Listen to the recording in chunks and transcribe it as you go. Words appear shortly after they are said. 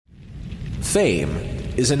Fame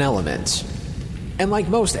is an element. And like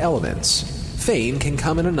most elements, fame can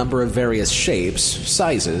come in a number of various shapes,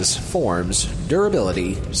 sizes, forms,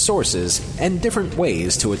 durability, sources, and different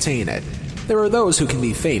ways to attain it. There are those who can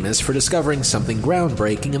be famous for discovering something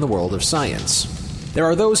groundbreaking in the world of science. There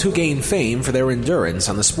are those who gain fame for their endurance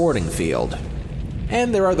on the sporting field.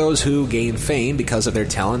 And there are those who gain fame because of their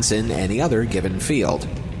talents in any other given field.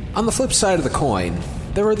 On the flip side of the coin,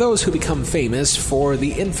 there are those who become famous for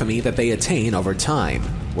the infamy that they attain over time,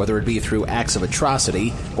 whether it be through acts of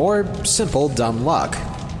atrocity or simple dumb luck.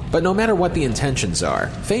 But no matter what the intentions are,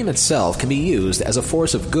 fame itself can be used as a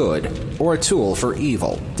force of good or a tool for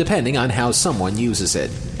evil, depending on how someone uses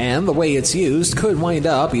it. And the way it's used could wind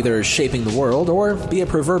up either shaping the world or be a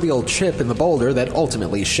proverbial chip in the boulder that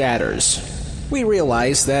ultimately shatters. We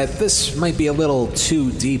realize that this might be a little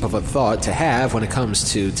too deep of a thought to have when it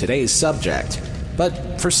comes to today's subject.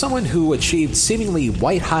 But for someone who achieved seemingly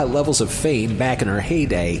white-hot levels of fame back in her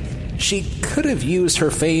heyday, she could have used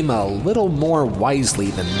her fame a little more wisely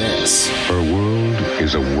than this. Her world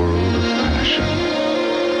is a world of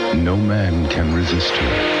passion. No man can resist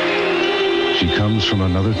her. She comes from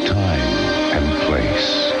another time and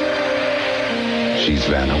place. She's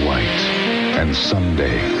Vanna White, and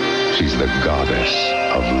someday she's the goddess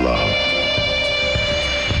of love.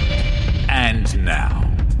 And now,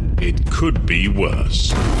 it could be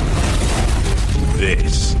worse.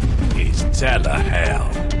 This is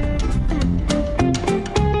Telehell.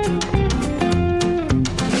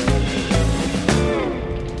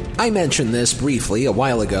 I mentioned this briefly a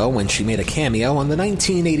while ago when she made a cameo on the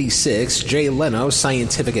 1986 Jay Leno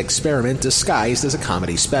scientific experiment disguised as a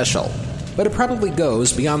comedy special. But it probably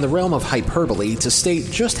goes beyond the realm of hyperbole to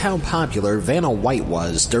state just how popular Vanna White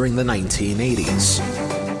was during the 1980s.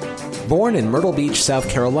 Born in Myrtle Beach, South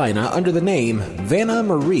Carolina under the name Vanna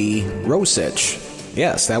Marie Rosich.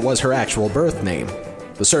 Yes, that was her actual birth name.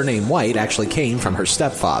 The surname White actually came from her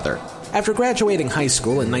stepfather. After graduating high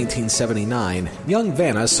school in 1979, young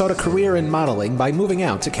Vanna sought a career in modeling by moving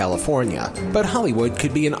out to California, but Hollywood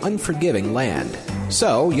could be an unforgiving land.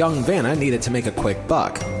 So, young Vanna needed to make a quick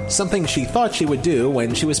buck, something she thought she would do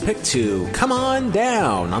when she was picked to come on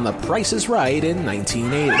down on The Price is Right in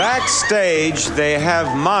 1980. Backstage, they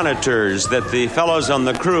have monitors that the fellows on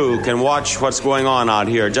the crew can watch what's going on out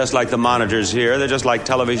here, just like the monitors here. They're just like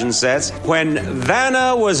television sets. When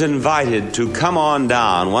Vanna was invited to come on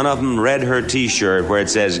down, one of them read her T-shirt where it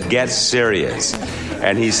says, "Get serious."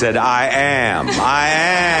 And he said, I am.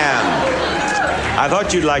 I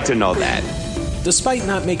thought you'd like to know that. Despite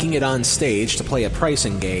not making it on stage to play a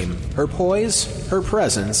pricing game, her poise, her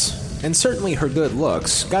presence, and certainly her good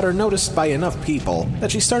looks got her noticed by enough people that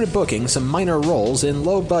she started booking some minor roles in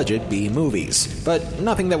low-budget B movies, but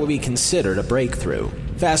nothing that would be considered a breakthrough.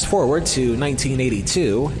 Fast forward to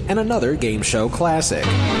 1982, and another game show classic.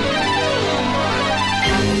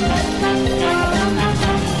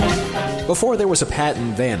 Before there was a Pat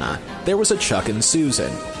and Vanna, there was a Chuck and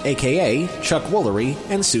Susan, a.k.a. Chuck Woolery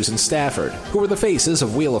and Susan Stafford, who were the faces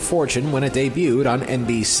of Wheel of Fortune when it debuted on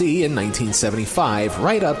NBC in 1975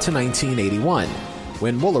 right up to 1981,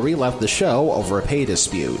 when Woolery left the show over a pay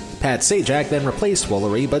dispute. Pat Sajak then replaced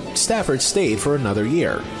Woolery, but Stafford stayed for another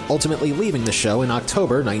year, ultimately leaving the show in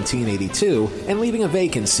October 1982 and leaving a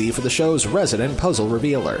vacancy for the show's resident puzzle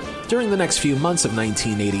revealer. During the next few months of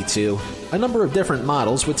 1982, a number of different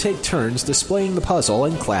models would take turns displaying the puzzle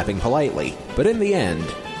and clapping politely. But in the end,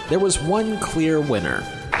 there was one clear winner.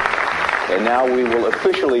 And now we will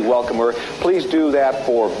officially welcome her. Please do that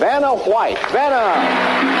for Vanna White.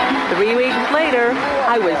 Vanna! 3 weeks later,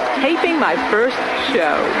 I was taping my first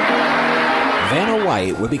show. Vanna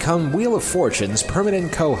White would become Wheel of Fortune's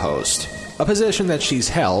permanent co-host, a position that she's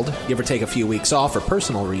held, give or take a few weeks off for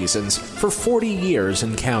personal reasons, for 40 years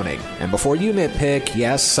and counting. And before you nitpick,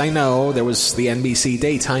 yes, I know, there was the NBC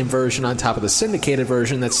daytime version on top of the syndicated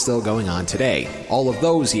version that's still going on today. All of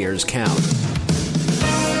those years count.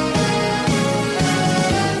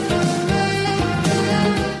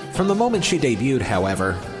 From the moment she debuted,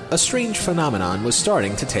 however, a strange phenomenon was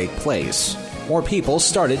starting to take place. More people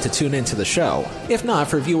started to tune into the show, if not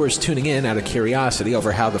for viewers tuning in out of curiosity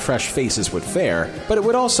over how the fresh faces would fare, but it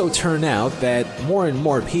would also turn out that more and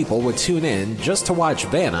more people would tune in just to watch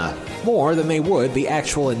Vanna more than they would the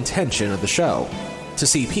actual intention of the show, to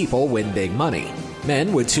see people win big money.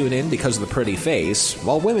 Men would tune in because of the pretty face,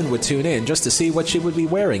 while women would tune in just to see what she would be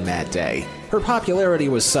wearing that day. Her popularity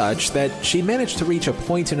was such that she managed to reach a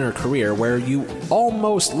point in her career where you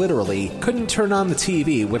almost literally couldn't turn on the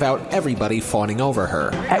TV without everybody fawning over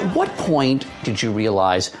her. At what point did you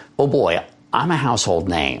realize, oh boy, I'm a household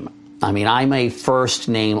name? I mean, I'm a first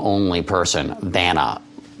name only person, Vanna.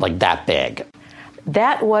 like that big?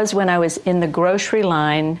 That was when I was in the grocery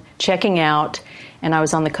line checking out, and I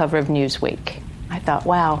was on the cover of Newsweek. I thought,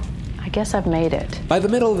 wow, I guess I've made it. By the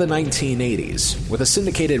middle of the 1980s, with a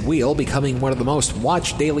syndicated Wheel becoming one of the most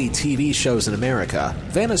watched daily TV shows in America,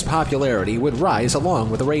 Vanna's popularity would rise along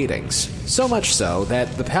with the ratings. So much so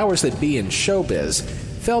that the powers that be in showbiz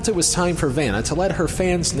felt it was time for Vanna to let her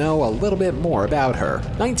fans know a little bit more about her.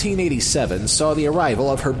 1987 saw the arrival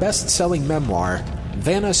of her best-selling memoir,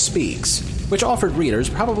 Vanna Speaks, which offered readers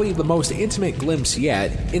probably the most intimate glimpse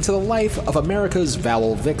yet into the life of America's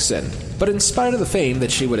Vowel Vixen. But in spite of the fame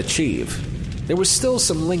that she would achieve, there was still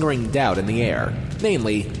some lingering doubt in the air.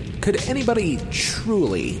 Namely, could anybody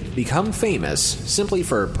truly become famous simply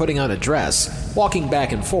for putting on a dress, walking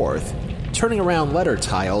back and forth, turning around letter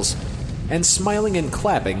tiles, and smiling and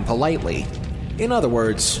clapping politely? In other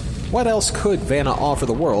words, what else could Vanna offer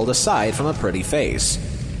the world aside from a pretty face?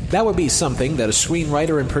 That would be something that a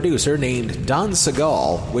screenwriter and producer named Don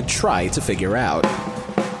Segal would try to figure out.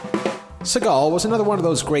 Segal was another one of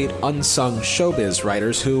those great unsung showbiz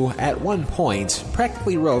writers who, at one point,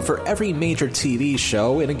 practically wrote for every major TV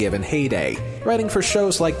show in a given heyday, writing for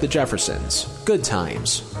shows like The Jeffersons, Good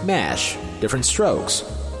Times, MASH, Different Strokes,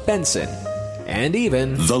 Benson, and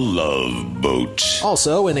even The Love Boat.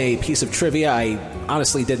 Also, in a piece of trivia I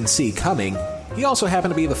honestly didn't see coming, he also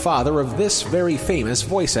happened to be the father of this very famous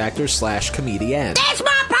voice actor / comedian. That's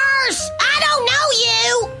my purse! I don't know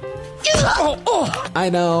you! I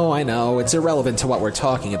know, it's irrelevant to what we're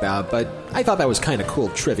talking about, but I thought that was kind of cool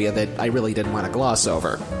trivia that I really didn't want to gloss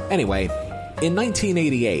over. Anyway, in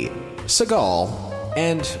 1988, Segal,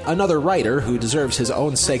 and another writer who deserves his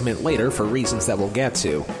own segment later for reasons that we'll get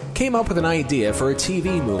to, came up with an idea for a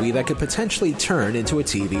TV movie that could potentially turn into a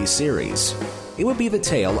TV series. It would be the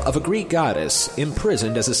tale of a Greek goddess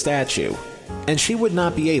imprisoned as a statue, and she would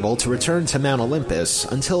not be able to return to Mount Olympus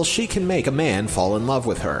until she can make a man fall in love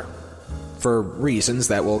with her, for reasons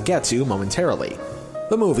that we'll get to momentarily.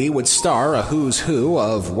 The movie would star a who's who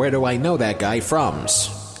of Where Do I Know That Guy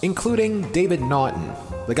Froms, including David Naughton,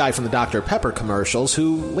 the guy from the Dr. Pepper commercials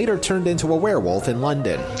who later turned into a werewolf in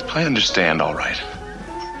London. I understand, all right.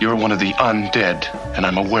 You're one of the undead, and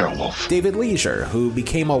I'm a werewolf. David Leisure, who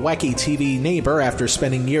became a wacky TV neighbor after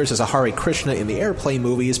spending years as a Hare Krishna in the Airplane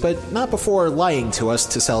movies, but not before lying to us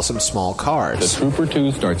to sell some small cars. The Trooper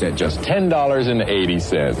 2 starts at just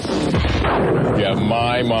 $10.80. You have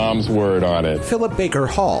my mom's word on it. Philip Baker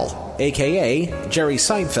Hall, a.k.a. Jerry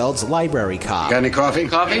Seinfeld's library cop. Got any coffee?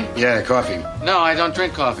 Coffee? Yeah, coffee. No, I don't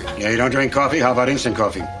drink coffee. Yeah, you don't drink coffee? How about instant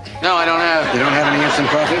coffee? No, I don't have. You don't have any instant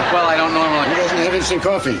coffee? Well, I don't normally. Who doesn't have instant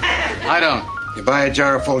coffee? I don't. You buy a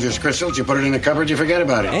jar of Folgers Crystals, you put it in the cupboard, you forget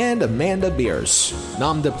about it. And Amanda Bierce,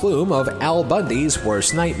 nom de plume of Al Bundy's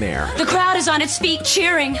Worst Nightmare. The crowd is on its feet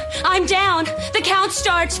cheering. I'm down. The count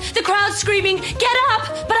starts. The crowd screaming, get up!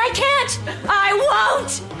 But I can't! I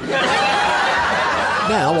won't!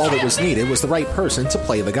 Now all that was needed was the right person to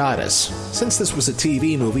play the goddess. Since this was a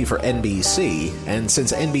TV movie for NBC, and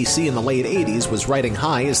since NBC in the late 80s was riding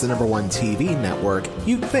high as the #1 TV network,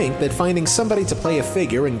 you'd think that finding somebody to play a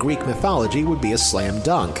figure in Greek mythology would be a slam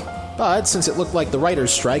dunk. But since it looked like the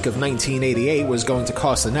writer's strike of 1988 was going to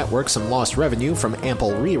cost the network some lost revenue from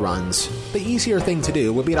ample reruns, the easier thing to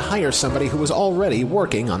do would be to hire somebody who was already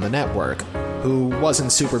working on the network, who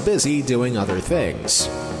wasn't super busy doing other things.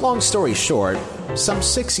 Long story short, some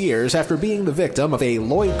 6 years after being the victim of a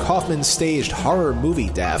Lloyd Kaufman-staged horror movie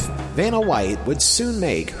death, Vanna White would soon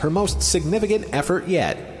make her most significant effort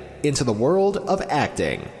yet into the world of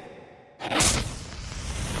acting.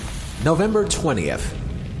 November 20th,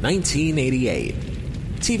 1988.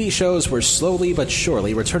 TV shows were slowly but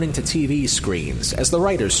surely returning to TV screens as the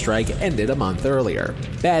writer's strike ended a month earlier.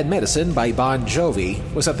 Bad Medicine by Bon Jovi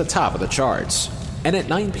was at the top of the charts. And at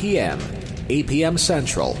 9 p.m., 8 p.m.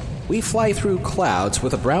 Central, we fly through clouds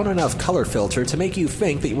with a brown enough color filter to make you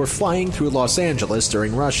think that you were flying through Los Angeles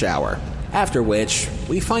during rush hour. After which,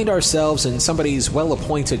 we find ourselves in somebody's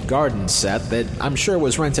well-appointed garden set that I'm sure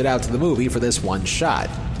was rented out to the movie for this one shot,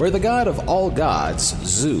 where the god of all gods,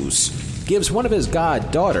 Zeus, gives one of his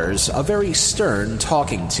god daughters a very stern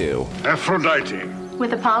talking to. Aphrodite.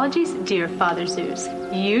 With apologies, dear Father Zeus,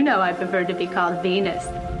 you know I prefer to be called Venus.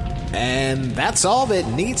 And that's all that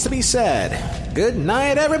needs to be said. Good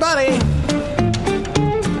night, everybody!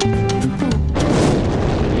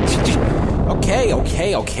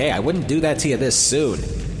 Okay, I wouldn't do that to you this soon.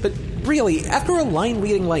 But really, after a line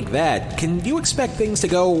reading like that, can you expect things to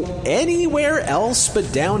go anywhere else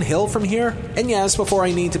but downhill from here? And yes, before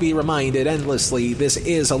I need to be reminded endlessly, this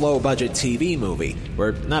is a low-budget TV movie.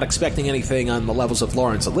 We're not expecting anything on the levels of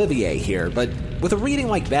Laurence Olivier here, but with a reading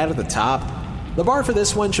like that at the top, The bar for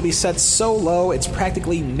this one should be set so low it's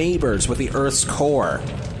practically neighbors with the Earth's core.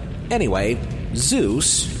 Anyway,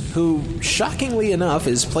 Zeus, who, shockingly enough,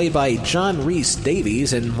 is played by John Rhys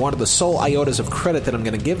Davies in one of the sole iotas of credit that I'm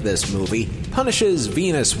going to give this movie, punishes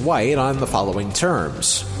Venus White on the following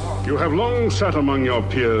terms. You have long sat among your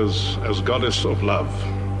peers as goddess of love,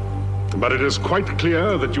 but it is quite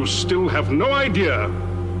clear that you still have no idea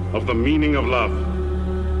of the meaning of love.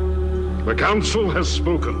 The council has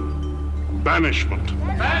spoken. Banishment.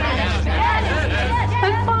 My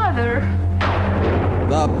father.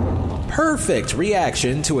 The perfect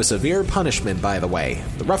reaction to a severe punishment, by the way.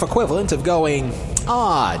 The rough equivalent of going,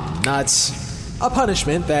 "Ah, nuts." A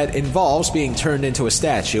punishment that involves being turned into a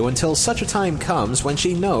statue until such a time comes when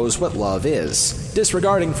she knows what love is.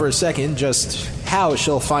 Disregarding for a second just how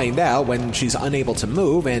she'll find out when she's unable to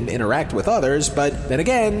move and interact with others, but then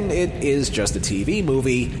again, it is just a TV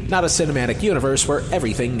movie, not a cinematic universe where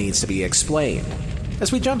everything needs to be explained.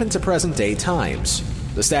 As we jump into present-day times,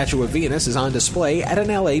 the statue of Venus is on display at an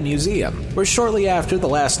LA museum, where shortly after the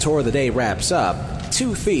last tour of the day wraps up,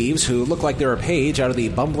 two thieves who look like they're a page out of the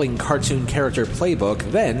bumbling cartoon character playbook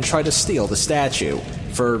then try to steal the statue.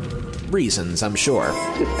 For reasons, I'm sure.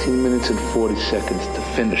 15 minutes and 40 seconds to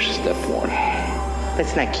finish step one.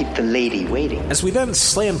 Let's not keep the lady waiting. As we then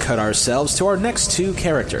slam cut ourselves to our next two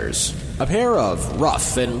characters, a pair of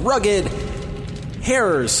rough and rugged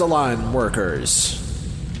hair salon workers.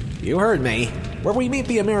 You heard me. Where we meet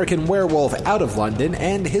the American werewolf out of London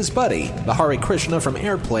and his buddy, the Hare Krishna from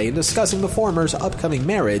Airplane, discussing the former's upcoming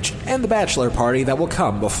marriage and the bachelor party that will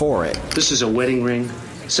come before it. This is a wedding ring.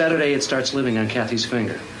 Saturday it starts living on Kathy's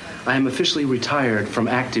finger. I am officially retired from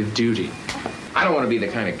active duty. I don't want to be the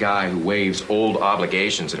kind of guy who waves old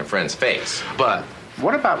obligations in a friend's face. But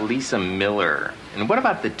what about Lisa Miller? And what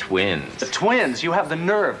about the twins? The twins? You have the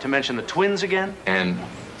nerve to mention the twins again? And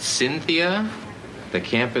Cynthia? The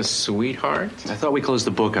campus sweetheart? I thought we closed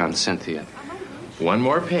the book on Cynthia. One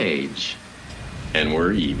more page, and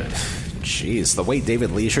we're even. Jeez, the way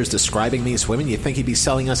David Leisure's describing these women, you'd think he'd be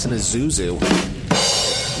selling us in a Zuzu.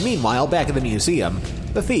 Meanwhile, back at the museum,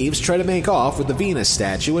 the thieves try to make off with the Venus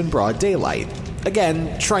statue in broad daylight.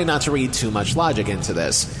 Again, try not to read too much logic into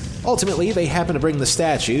this. Ultimately, they happen to bring the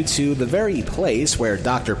statue to the very place where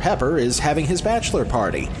Dr. Pepper is having his bachelor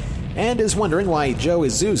party, and is wondering why Joe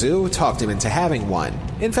Isuzu talked him into having one.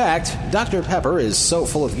 In fact, Dr. Pepper is so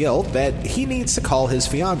full of guilt that he needs to call his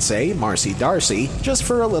fiancée, Marcy Darcy, just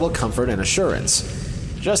for a little comfort and assurance.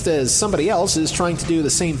 Just as somebody else is trying to do the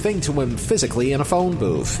same thing to him physically in a phone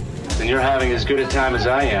booth. And you're having as good a time as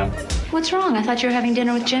I am. What's wrong? I thought you were having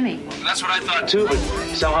dinner with Jimmy. That's what I thought too, but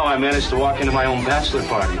somehow I managed to walk into my own bachelor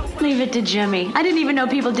party. Leave it to Jimmy. I didn't even know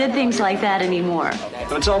people did things like that anymore.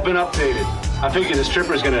 But it's all been updated. I figure the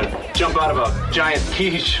stripper's gonna jump out of a giant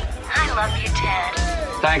quiche. I love you, Ted.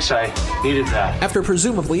 Thanks, I needed that. After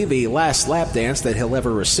presumably the last lap dance that he'll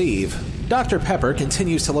ever receive, Dr. Pepper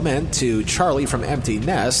continues to lament to Charlie from Empty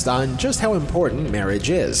Nest on just how important marriage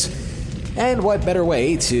is. And what better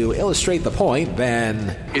way to illustrate the point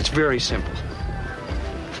than... It's very simple.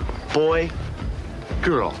 Boy,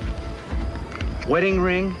 girl, wedding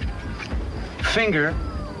ring, finger,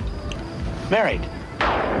 married.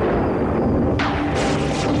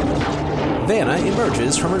 Vanna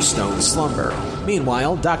emerges from her stone slumber.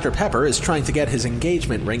 Meanwhile, Dr. Pepper is trying to get his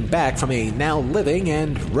engagement ring back from a now living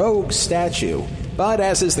and rogue statue. But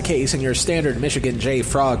as is the case in your standard Michigan J.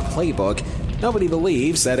 Frog playbook, nobody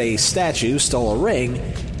believes that a statue stole a ring,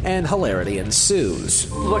 and hilarity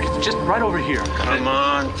ensues. Look, it's just right over here. Come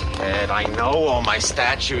on, Ted. I know all my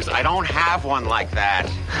statues. I don't have one like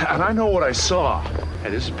that. And I know what I saw. Hey,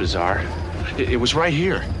 this is bizarre. It was right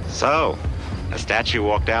here. So, a statue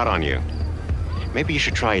walked out on you. Maybe you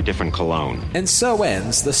should try a different cologne. And so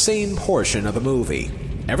ends the same portion of the movie.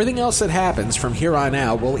 Everything else that happens from here on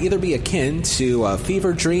out will either be akin to a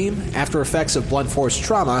fever dream, after effects of blunt force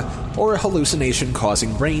trauma, or a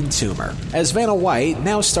hallucination-causing brain tumor, as Vanna White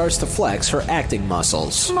now starts to flex her acting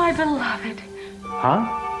muscles. My beloved. Huh?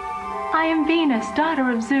 I am Venus,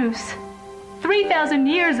 daughter of Zeus. 3,000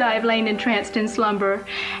 years I have lain entranced in slumber,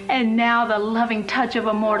 and now the loving touch of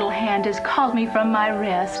a mortal hand has called me from my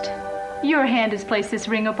rest. Your hand has placed this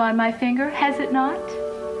ring upon my finger, has it not?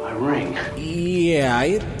 My ring? Yeah,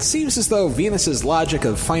 it seems as though Venus's logic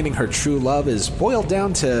of finding her true love is boiled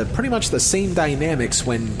down to pretty much the same dynamics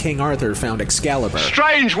when King Arthur found Excalibur.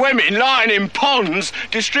 Strange women lying in ponds,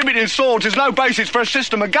 distributing swords is no basis for a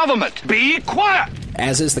system of government. Be quiet!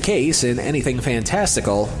 As is the case in anything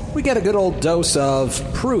fantastical, we get a good old dose of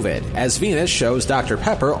prove it, as Venus shows Dr.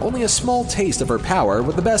 Pepper only a small taste of her power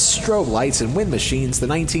with the best strobe lights and wind machines the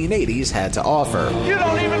 1980s had to offer. You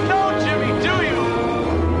don't even know Jimmy, do you?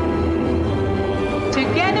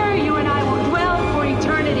 Together, you and I will dwell for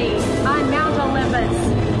eternity on Mount Olympus.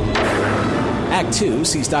 Act 2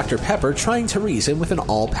 sees Dr. Pepper trying to reason with an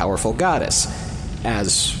all-powerful goddess,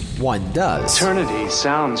 as one does. Eternity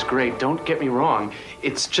sounds great, don't get me wrong.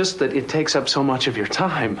 It's just that it takes up so much of your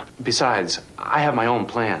time. Besides, I have my own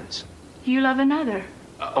plans. You love another.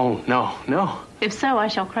 Oh, no. If so, I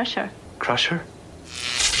shall crush her. Crush her?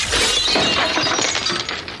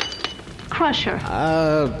 Crush her.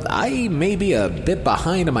 I may be a bit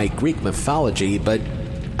behind on my Greek mythology, but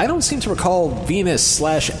I don't seem to recall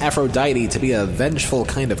Venus/Aphrodite to be a vengeful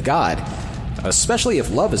kind of god, especially if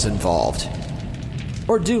love is involved.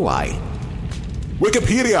 Or do I?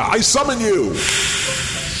 Wikipedia, I summon you!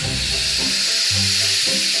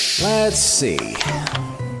 Let's see.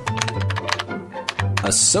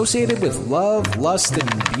 Associated with love, lust,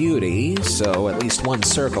 and beauty, so at least one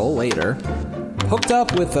circle later. Hooked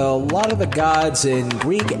up with a lot of the gods in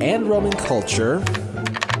Greek and Roman culture.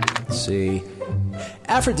 Let's see.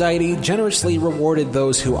 Aphrodite generously rewarded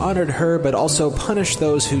those who honored her, but also punished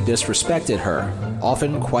those who disrespected her,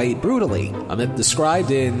 often quite brutally.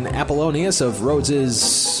 Described in Apollonius of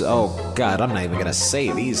Rhodes's... Oh, God, I'm not even going to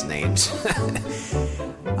say these names.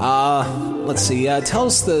 Let's see.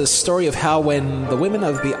 Tells the story of how when the women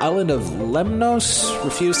of the island of Lemnos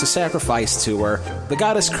refused to sacrifice to her, the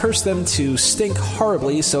goddess cursed them to stink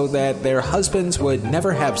horribly so that their husbands would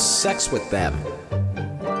never have sex with them.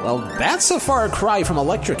 Well, that's a far cry from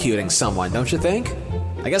electrocuting someone, don't you think?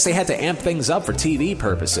 I guess they had to amp things up for TV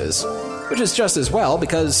purposes. Which is just as well,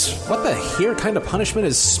 because what the here kind of punishment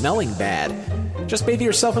is smelling bad? Just bathe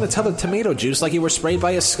yourself in a tub of tomato juice like you were sprayed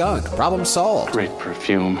by a skunk. Problem solved. Great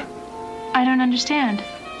perfume. I don't understand.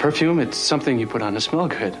 Perfume, it's something you put on to smell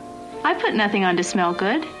good. I put nothing on to smell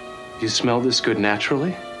good. You smell this good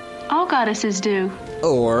naturally? All goddesses do.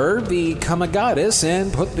 Or become a goddess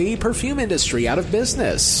and put the perfume industry out of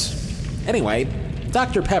business. Anyway,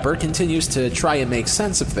 Dr. Pepper continues to try and make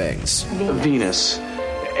sense of things. Venus.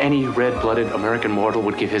 Any red-blooded American mortal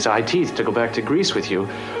would give his eye teeth to go back to Greece with you,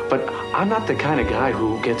 but I'm not the kind of guy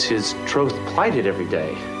who gets his troth plighted every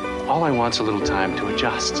day. All I want's a little time to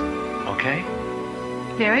adjust, okay?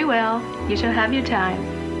 Very well. You shall have your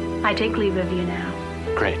time. I take leave of you now.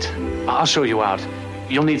 Great. I'll show you out.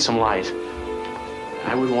 You'll need some light.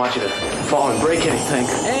 I wouldn't want you to fall and break anything.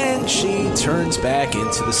 And she turns back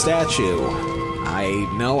into the statue.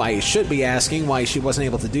 I know I should be asking why she wasn't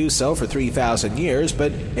able to do so for 3,000 years,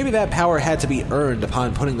 but maybe that power had to be earned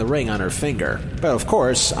upon putting the ring on her finger. But of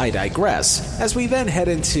course, I digress, as we then head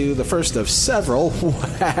into the first of several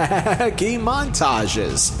wacky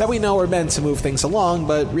montages that we know are meant to move things along,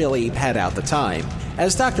 but really pad out the time.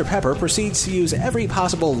 As Dr. Pepper proceeds to use every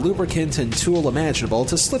possible lubricant and tool imaginable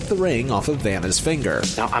to slip the ring off of Vanna's finger.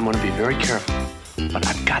 Now, I'm going to be very careful, but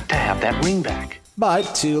I've got to have that ring back.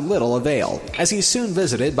 But to little avail, as he's soon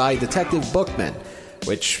visited by Detective Bookman,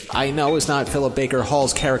 which I know is not Philip Baker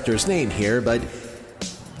Hall's character's name here, but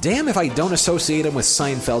damn if I don't associate him with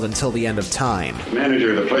Seinfeld until the end of time. The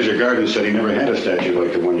manager of the Pleasure Garden said he never had a statue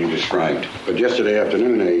like the one you described. But yesterday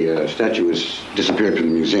afternoon, a statue has disappeared from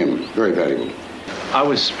the museum. Very valuable. I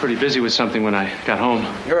was pretty busy with something when I got home.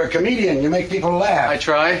 You're a comedian. You make people laugh. I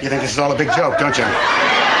try. You think this is all a big joke, don't you?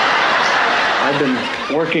 I've been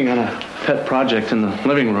working on a pet project in the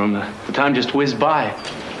living room. The time just whizzed by.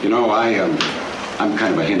 You know, I'm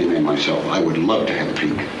kind of a handyman myself. I would love to have a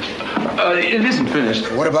peek. It isn't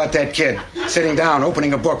finished. What about that kid sitting down,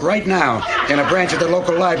 opening a book right now in a branch of the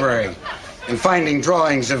local library and finding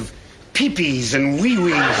drawings of peepees and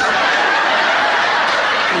wee-wees and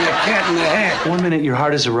a cat in the hat? 1 minute you're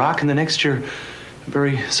hard as a rock, and the next you're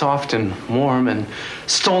very soft and warm and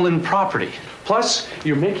stolen property. Plus,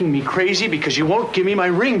 you're making me crazy because you won't give me my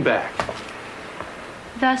ring back.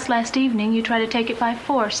 Thus, last evening, you tried to take it by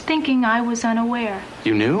force, thinking I was unaware.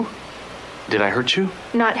 You knew? Did I hurt you?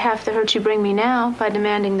 Not half the hurt you bring me now by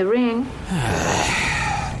demanding the ring.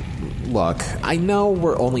 Look, I know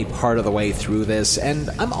we're only part of the way through this,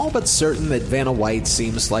 and I'm all but certain that Vanna White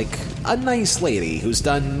seems like a nice lady who's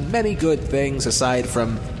done many good things aside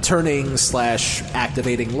from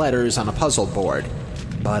turning/activating letters on a puzzle board.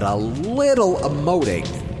 But a little emoting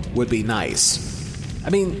would be nice.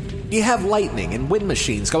 I mean, you have lightning and wind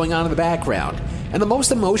machines going on in the background, and the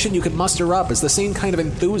most emotion you could muster up is the same kind of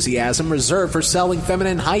enthusiasm reserved for selling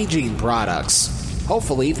feminine hygiene products.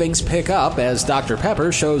 Hopefully things pick up as Dr.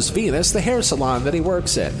 Pepper shows Venus the hair salon that he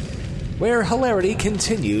works in. where hilarity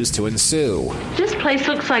continues to ensue. This place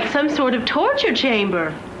looks like some sort of torture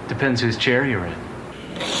chamber. Depends whose chair you're in.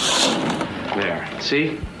 There,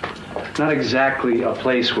 see? Not exactly a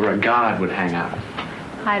place where a god would hang out.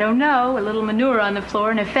 I don't know. A little manure on the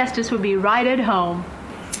floor and Hephaestus would be right at home.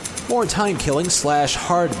 More time-killing /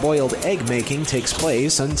 hard-boiled egg-making takes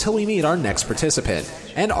place until we meet our next participant,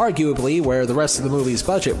 and arguably where the rest of the movie's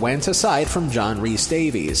budget went aside from John Rhys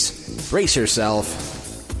Davies. Brace yourself.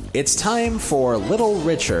 It's time for Little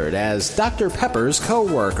Richard as Dr. Pepper's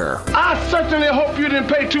co-worker. I certainly hope you didn't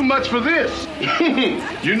pay too much for this.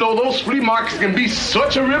 You know those flea markets can be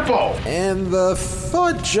such a ripoff. And the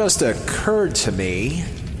thought just occurred to me.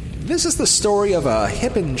 This is the story of a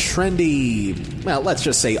hip and trendy, well, let's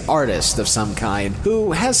just say artist of some kind,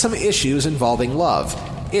 who has some issues involving love.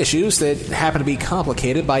 Issues that happen to be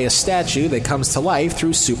complicated by a statue that comes to life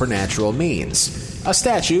through supernatural means. A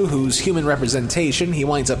statue whose human representation he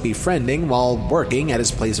winds up befriending while working at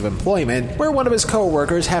his place of employment, where one of his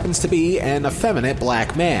co-workers happens to be an effeminate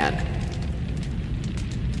black man.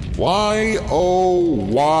 Why, oh,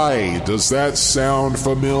 why does that sound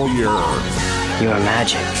familiar? Your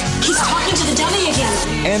magic. He's talking to the dummy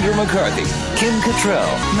again. Andrew McCarthy, Kim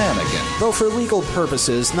Cattrall, Mannequin. Though for legal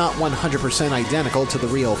purposes not 100% identical to the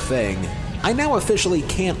real thing, I now officially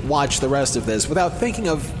can't watch the rest of this without thinking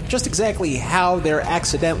of just exactly how they're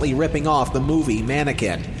accidentally ripping off the movie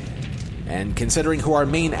Mannequin. And considering who our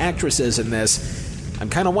main actress is in this, I'm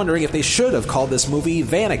kind of wondering if they should have called this movie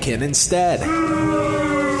Vannekin instead.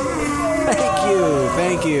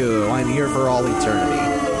 Thank you. I'm here for all eternity.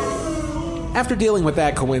 After dealing with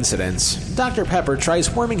that coincidence, Dr. Pepper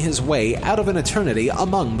tries worming his way out of an eternity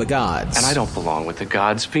among the gods. And I don't belong with the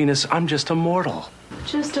gods, Venus. I'm just a mortal.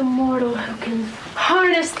 Just a mortal who can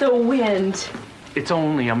harness the wind. It's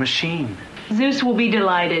only a machine. Zeus will be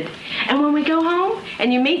delighted. And when we go home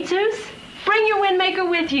and you meet Zeus, bring your windmaker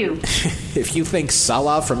with you. If you think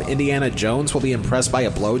Salah from Indiana Jones will be impressed by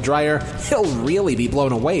a blow dryer, he'll really be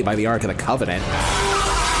blown away by the Ark of the Covenant.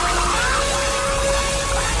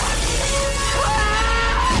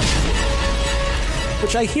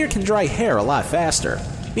 Which I hear can dry hair a lot faster.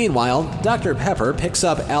 Meanwhile, Dr. Pepper picks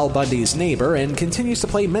up Al Bundy's neighbor and continues to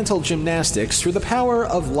play mental gymnastics through the power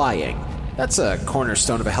of lying. That's a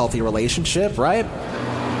cornerstone of a healthy relationship, right?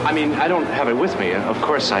 I mean, I don't have it with me. Of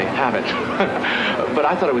course I have it. But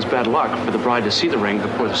I thought it was bad luck for the bride to see the ring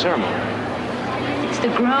before the ceremony. It's the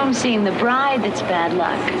groom seeing the bride that's bad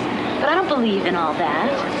luck. But I don't believe in all that.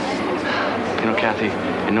 You know, Kathy,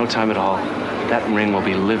 in no time at all, that ring will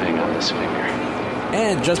be living on this finger.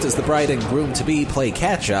 And just as the bride and groom-to-be play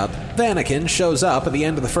catch-up, Vannekin shows up at the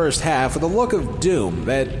end of the first half with a look of doom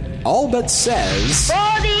that all but says,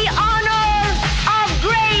 For the honor of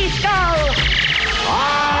Grayskull!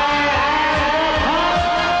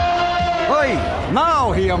 Hey,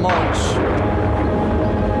 now he amounts.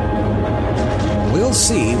 We'll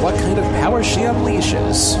see what kind of power she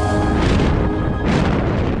unleashes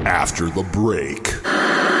after the break.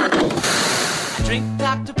 I drink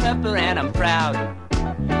Dr. Pepper and I'm proud.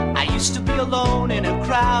 I used to be alone in a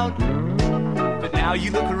crowd, but now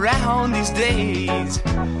you look around these days,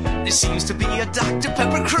 there seems to be a Dr.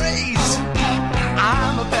 Pepper craze.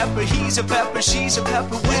 I'm a pepper, he's a pepper, she's a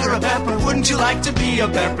pepper, we're a pepper, wouldn't you like to be a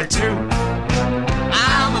pepper too?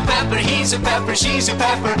 I'm a pepper, he's a pepper, she's a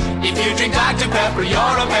pepper, if you drink Dr. Pepper, you're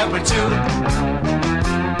a pepper too.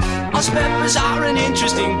 Us peppers are an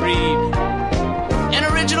interesting breed, an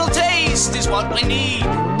original taste is what we need.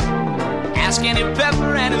 Ask any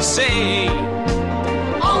pepper and he'll say,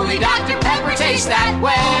 only Dr. Pepper tastes that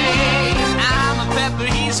way. I'm a pepper,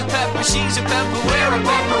 he's a pepper, she's a pepper, we're a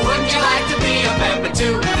pepper, wouldn't you like to be a pepper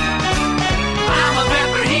too? I'm a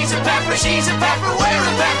pepper, he's a pepper, she's a pepper, we're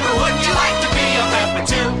a pepper, wouldn't you like to be a pepper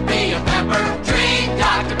too? Be a pepper, drink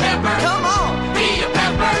Dr. Pepper. Come on! Be a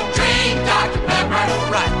pepper, drink Dr. Pepper.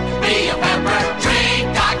 Right. Be a pepper,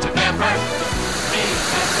 drink Dr. Pepper. Be a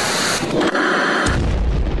pepper.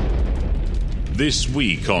 This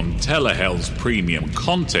week on Telehell's premium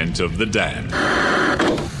content of The Damned.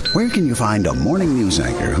 Where can you find a morning news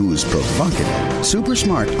anchor who's provocative, super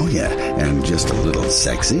smart, oh yeah, and just a little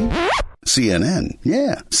sexy? CNN.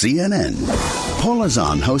 Yeah, CNN. Paula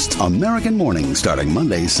Zahn hosts American Morning starting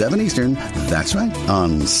Monday, 7 Eastern. That's right,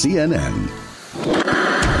 on CNN.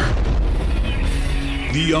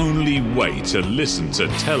 The only way to listen to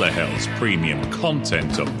Telehell's premium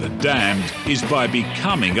content of The Damned is by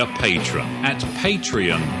becoming a patron at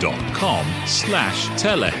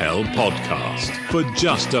patreon.com/telehellpodcast. For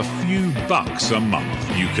just a few bucks a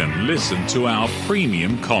month, you can listen to our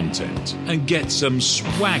premium content and get some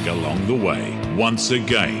swag along the way. Once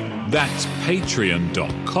again, That's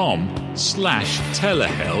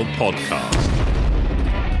patreon.com/telehellpodcast.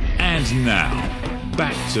 And now,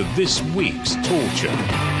 back to this week's torture.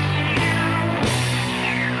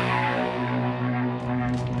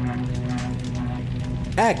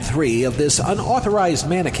 Act 3 of this unauthorized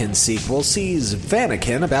Mannequin sequel sees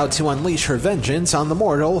Vanakin about to unleash her vengeance on the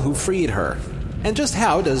mortal who freed her. And just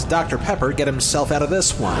how does Dr. Pepper get himself out of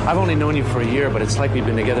this one? I've only known you for a year, but it's like we've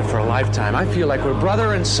been together for a lifetime. I feel like we're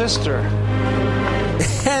brother and sister.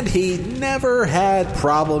 And he never had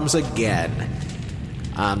problems again.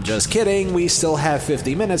 I'm just kidding, we still have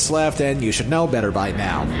 50 minutes left, and you should know better by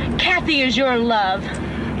now. Kathy is your love.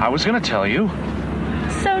 I was going to tell you.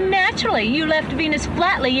 So naturally, you left Venus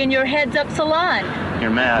Flatley in your heads-up salon. You're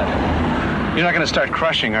mad. You're not going to start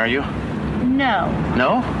crushing, are you? No.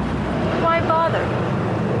 No? Why bother?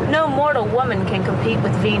 No mortal woman can compete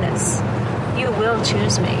with Venus. You will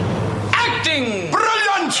choose me. Acting!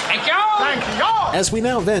 Brilliant! Thank you! Thank you! As we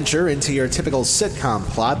now venture into your typical sitcom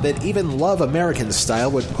plot that even Love American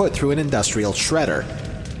Style would put through an industrial shredder.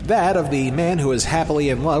 That of the man who is happily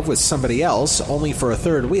in love with somebody else, only for a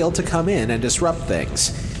third wheel to come in and disrupt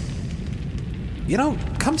things. You know,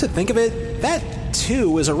 come to think of it, that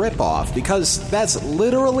too is a ripoff, because that's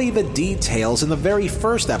literally the details in the very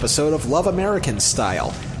first episode of Love American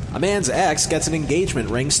Style. A man's ex gets an engagement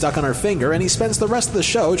ring stuck on her finger, and he spends the rest of the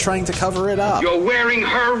show trying to cover it up. You're wearing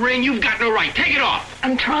her ring? You've got no right. Take it off.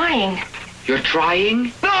 I'm trying. You're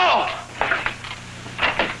trying? No!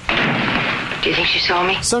 Do you think she saw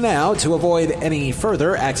me? So now, to avoid any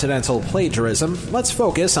further accidental plagiarism, let's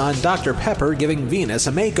focus on Dr. Pepper giving Venus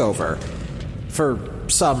a makeover. For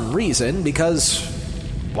some reason, because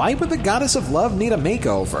why would the goddess of love need a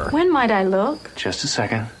makeover? When might I look? Just a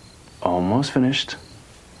second. Almost finished.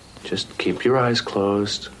 Just keep your eyes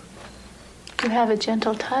closed. You have a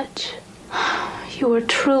gentle touch. You are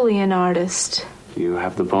truly an artist. You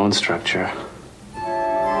have the bone structure.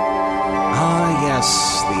 Ah,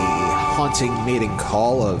 yes, the haunting mating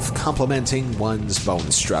call of complimenting one's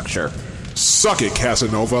bone structure. Suck it,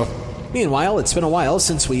 Casanova. Meanwhile, it's been a while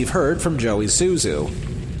since we've heard from Joey Suzu.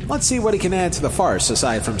 Let's see what he can add to the farce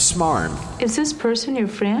aside from smarm. Is this person your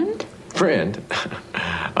friend? Friend?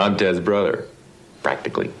 I'm Ted's brother.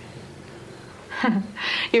 Practically.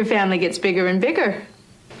 Your family gets bigger and bigger.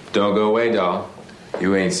 Don't go away, doll.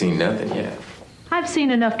 You ain't seen nothing yet. I've seen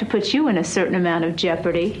enough to put you in a certain amount of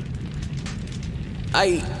jeopardy.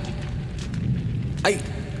 Play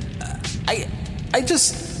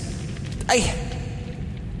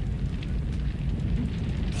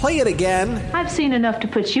it again. I've seen enough to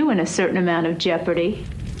put you in a certain amount of jeopardy.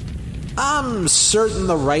 I'm certain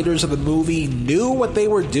the writers of the movie knew what they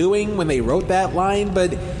were doing when they wrote that line,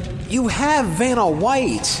 but you have Vanna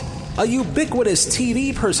White, a ubiquitous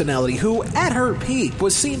TV personality who, at her peak,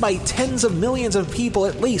 was seen by tens of millions of people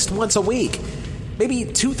at least once a week. Maybe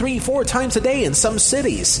 2, 3, 4 times a day in some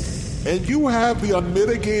cities. And you have the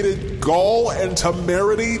unmitigated gall and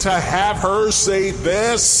temerity to have her say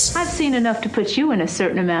this? I've seen enough to put you in a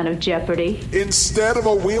certain amount of jeopardy. Instead of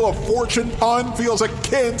a Wheel of Fortune pun feels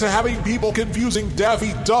akin to having people confusing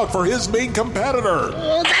Daffy Duck for his main competitor.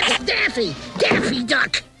 Oh, that's Daffy! Daffy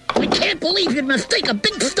Duck! I can't believe you'd mistake a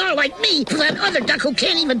big star like me for that other duck who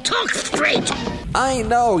can't even talk straight! I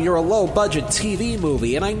know you're a low-budget TV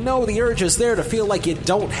movie, and I know the urge is there to feel like you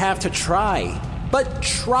don't have to try. But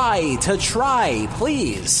try,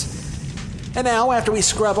 please. And now, after we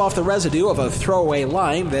scrub off the residue of a throwaway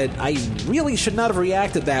line that I really should not have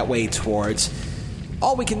reacted that way towards,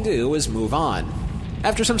 all we can do is move on.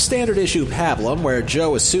 After some standard issue pablum where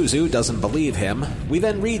Joe Isuzu doesn't believe him, we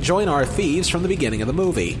then rejoin our thieves from the beginning of the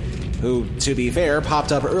movie, who, to be fair,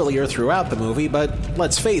 popped up earlier throughout the movie, but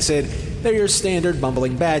let's face it, they're your standard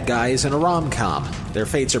bumbling bad guys in a rom-com. Their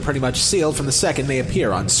fates are pretty much sealed from the second they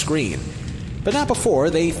appear on screen. But not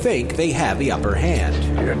before they think they have the upper hand.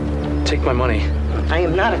 Here, take my money. I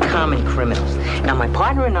am not a common criminal. Now, my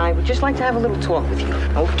partner and I would just like to have a little talk with you.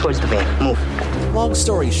 Move towards the van. Move. Long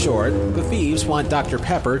story short, the thieves want Dr.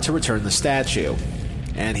 Pepper to return the statue.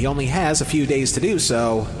 And he only has a few days to do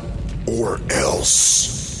so. Or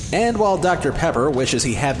else. And while Dr. Pepper wishes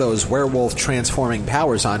he had those werewolf-transforming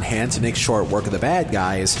powers on hand to make short work of the bad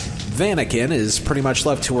guys, Vanakin is pretty much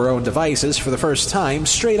left to her own devices for the first time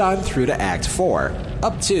straight on through to Act 4,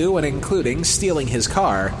 up to and including stealing his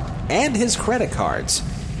car and his credit cards.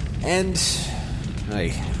 And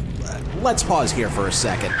let's pause here for a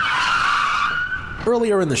second.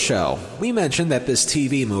 Earlier in the show, we mentioned that this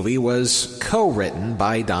TV movie was co-written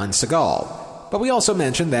by Don Segal, but we also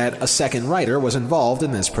mentioned that a second writer was involved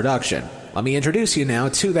in this production. Let me introduce you now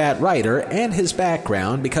to that writer and his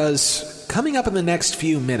background because, coming up in the next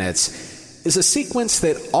few minutes is a sequence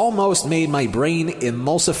that almost made my brain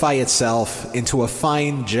emulsify itself into a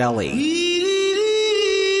fine jelly.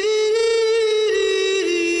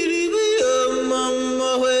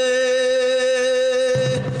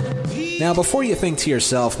 Now, before you think to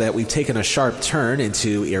yourself that we've taken a sharp turn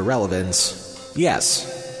into irrelevance,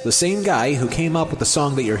 yes, the same guy who came up with the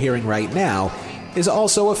song that you're hearing right now is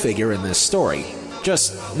also a figure in this story,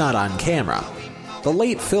 just not on camera. The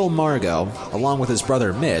late Phil Margo, along with his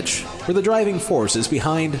brother Mitch, were the driving forces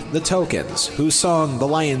behind The Tokens, whose song The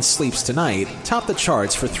Lion Sleeps Tonight topped the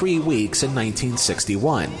charts for 3 weeks in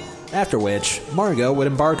 1961. After which, Margo would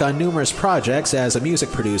embark on numerous projects as a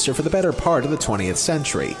music producer for the better part of the 20th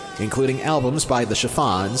century, including albums by The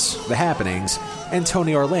Chiffons, The Happenings, and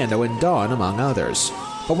Tony Orlando and Dawn, among others.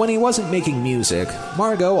 But when he wasn't making music,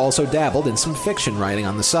 Margo also dabbled in some fiction writing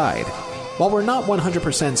on the side. While we're not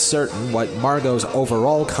 100% certain what Margo's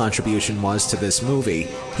overall contribution was to this movie,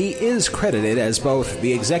 he is credited as both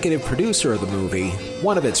the executive producer of the movie,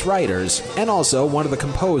 one of its writers, and also one of the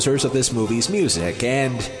composers of this movie's music,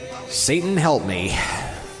 and Satan help me,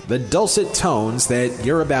 the dulcet tones that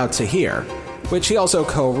you're about to hear, which he also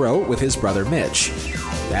co-wrote with his brother Mitch.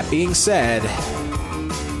 That being said,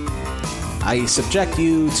 I subject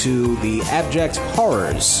you to the abject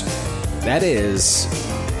horrors that is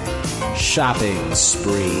Shopping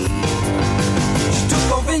Spree. She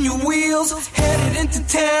took off in your wheels, headed into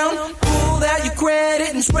town, pulled out your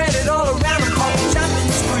credit and spread it all around and called it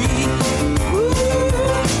Shopping Spree. Ooh,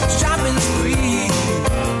 Shopping Spree.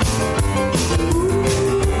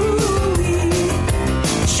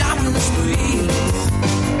 Shopping Spree.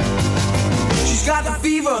 She's got the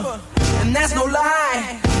fever, and that's no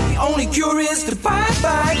lie. The only cure is to buy.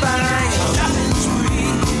 Shopping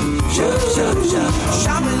spree. Shop.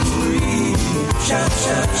 Shopping spree. Shop.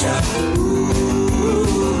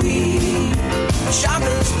 Ooh-wee.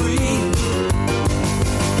 Shopping spree.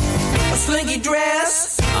 A slinky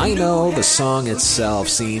dress. I know the song itself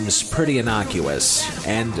seems pretty innocuous,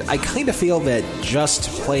 and I kind of feel that just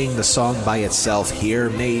playing the song by itself here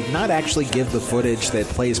may not actually give the footage that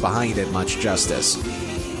plays behind it much justice.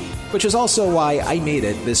 Which is also why I made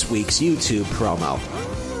it this week's YouTube promo.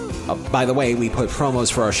 By the way, we put promos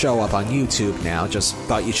for our show up on YouTube now, just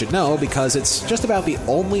thought you should know, because it's just about the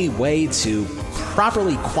only way to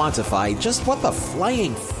properly quantify just what the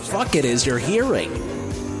flying fuck it is you're hearing.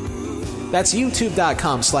 That's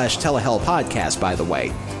youtube.com/telehellpodcast, by the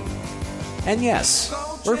way. And yes,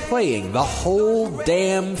 we're playing the whole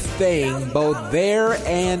damn thing, both there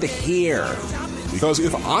and here. Because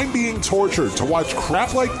if I'm being tortured to watch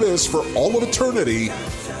crap like this for all of eternity,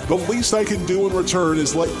 the least I can do in return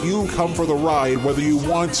is let you come for the ride whether you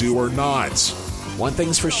want to or not. One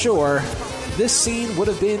thing's for sure, this scene would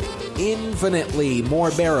have been infinitely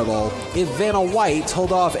more bearable if Vanna White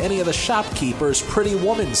told off any of the shopkeepers Pretty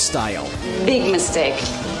Woman style. Big mistake.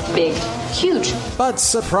 Big. Huge. But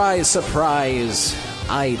surprise, surprise,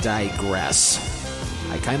 I digress.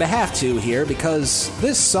 I kinda have to here because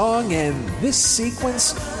this song and this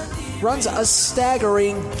sequence runs a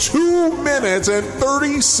staggering 2 minutes and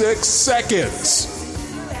 36 seconds.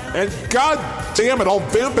 And god damn it, I'll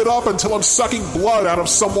vamp it up until I'm sucking blood out of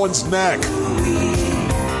someone's neck.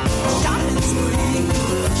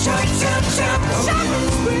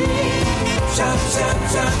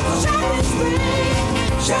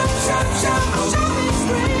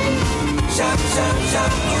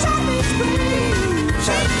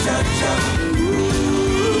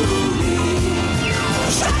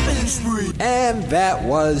 And that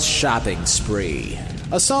was Shopping Spree,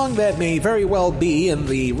 a song that may very well be in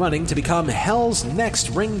the running to become Hell's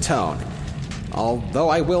next ringtone, although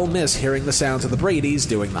I will miss hearing the sounds of the Bradys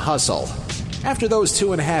doing the hustle. After those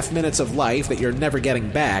 2.5 minutes of life that you're never getting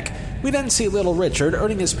back, we then see Little Richard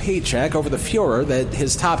earning his paycheck over the furor that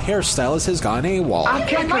his top hairstylist has gone AWOL. I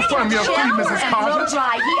can't confirm your fee, Mrs. Carter.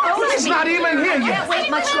 He's not even here yet. I can't wait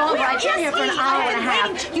much longer. I've been here for an hour and a half.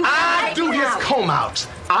 I do his comb out.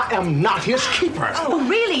 I am not his keeper. Oh,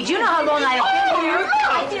 really? Do you know how long I've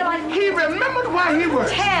been here? He remembered why he was.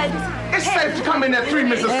 Ted. It's safe to come in at 3,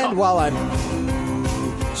 Mrs. Carter. And while I'm...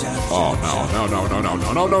 Oh,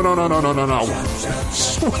 no.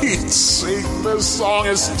 Sweet Satan, this song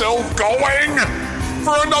is still going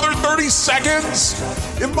for another 30 seconds?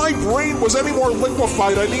 If my brain was any more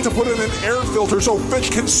liquefied, I'd need to put in an air filter so fish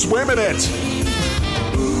can swim in it.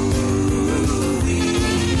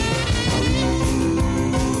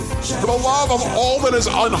 For the love of all that is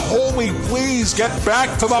unholy, please get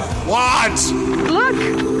back to the plot! Look,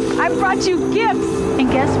 I brought you gifts. And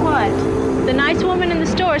guess what? The nice woman in the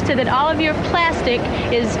store said that all of your plastic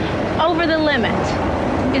is over the limit.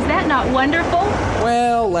 Is that not wonderful?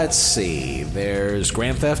 Well, let's see. There's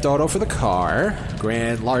grand theft auto for the car,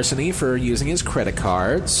 grand larceny for using his credit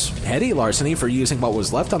cards, petty larceny for using what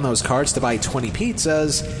was left on those cards to buy 20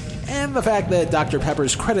 pizzas, and the fact that Dr.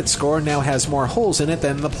 Pepper's credit score now has more holes in it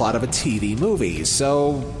than the plot of a TV movie.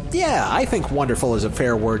 So, yeah, I think wonderful is a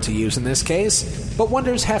fair word to use in this case, but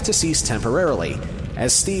wonders have to cease temporarily,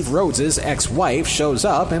 as Steve Rhodes' ex-wife shows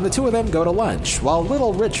up and the two of them go to lunch, while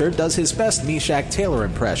Little Richard does his best Meshack Taylor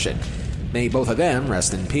impression. May both of them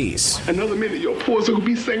rest in peace. Another minute, your poor will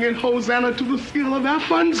be singing Hosanna to the skill of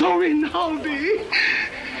Alfonso Rinaldi.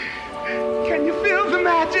 Can you feel the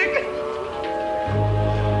magic?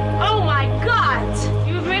 Oh my God!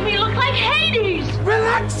 You've made me look like Hades!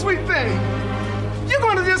 Relax, sweet thing. You're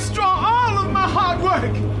going to destroy all of my hard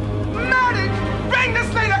work. Matic, bring the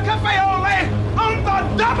Slater Cafe Ole on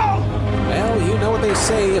the double! Well, you know what they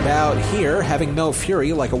say about here having no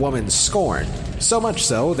fury like a woman's scorn. So much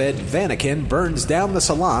so that Vanakin burns down the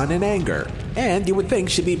salon in anger. And you would think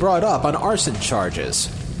she'd be brought up on arson charges.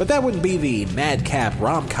 But that wouldn't be the madcap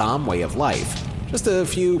rom-com way of life. Just a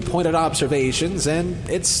few pointed observations, and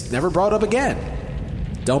it's never brought up again.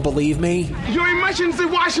 Don't believe me? Your emergency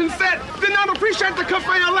washing set did not appreciate the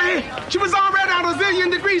Cafe Ole. She was already at 1,000,000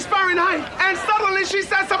 degrees Fahrenheit, and suddenly she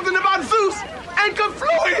said something about Zeus, and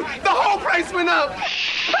Kaflooey, the whole place went up.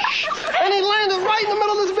 And he landed right in the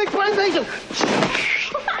middle of this big plantation.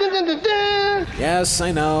 Yes,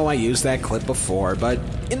 I know, I used that clip before, but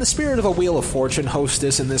in the spirit of a Wheel of Fortune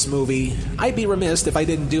hostess in this movie, I'd be remiss if I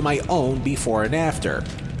didn't do my own before and after.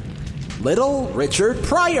 Little Richard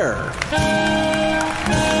Pryor.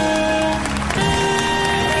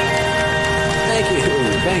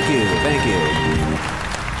 Thank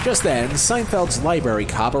you. Just then, Seinfeld's library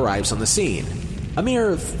cop arrives on the scene, a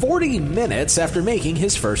mere 40 minutes after making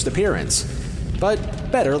his first appearance.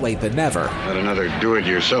 But better late than never. Not another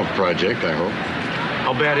do-it-yourself project, I hope.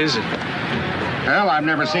 How bad is it? Well, I've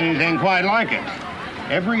never seen anything quite like it.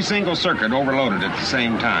 Every single circuit overloaded at the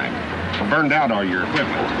same time. Burned out all your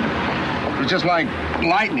equipment. It was just like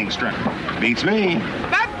lightning struck. Beats me.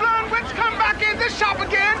 That blonde witch come back in this shop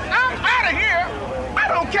again. I'm out of here. I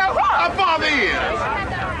don't care who her father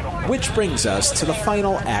is. Which brings us to the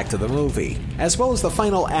final act of the movie, as well as the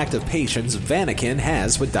final act of patience Vanakin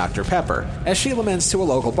has with Dr. Pepper, as she laments to a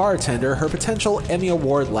local bartender her potential Emmy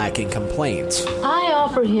Award-lacking complaints. I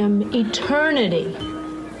offer him eternity.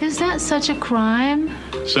 Is that such a crime?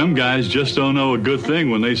 Some guys just don't know a good thing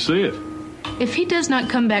when they see it. If he does not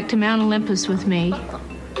come back to Mount Olympus with me,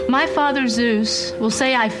 my father Zeus will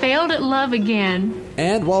say I failed at love again.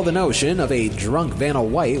 And while the notion of a drunk Vanna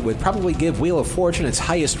White would probably give Wheel of Fortune its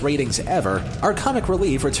highest ratings ever, our comic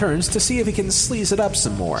relief returns to see if he can sleaze it up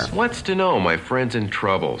some more. What's to know? My friend's in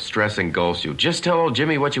trouble. Stress engulfs you. Just tell old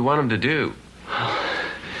Jimmy what you want him to do.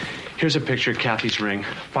 Here's a picture of Kathy's ring.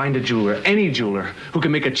 Find a jeweler, any jeweler, who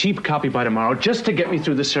can make a cheap copy by tomorrow just to get me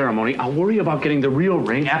through the ceremony. I'll worry about getting the real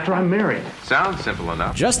ring after I'm married. Sounds simple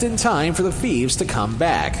enough. Just in time for the thieves to come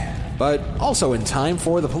back. But also in time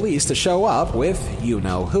for the police to show up with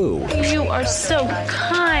you-know-who. You are so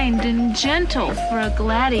kind and gentle for a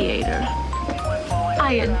gladiator.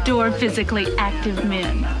 I adore physically active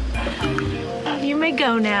men. You may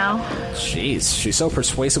go now. Jeez, she's so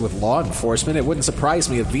persuasive with law enforcement, it wouldn't surprise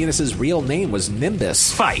me if Venus's real name was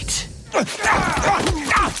Nimbus. Fight!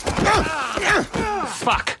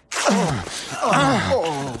 Fuck!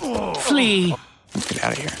 Flee! Let's get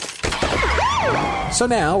out of here. So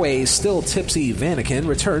now, a still tipsy Vanakin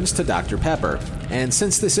returns to Dr. Pepper. And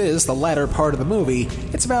since this is the latter part of the movie,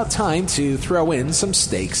 it's about time to throw in some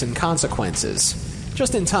stakes and consequences.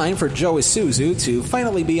 Just in time for Joe Isuzu to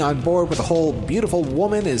finally be on board with the whole beautiful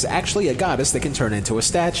woman is actually a goddess that can turn into a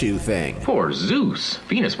statue thing. Poor Zeus.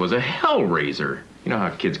 Venus was a hellraiser. You know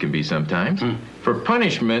how kids can be sometimes. For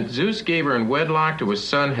punishment, Zeus gave her in wedlock to his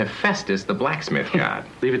son Hephaestus, the blacksmith god.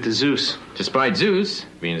 Leave it to Zeus. To spite Zeus,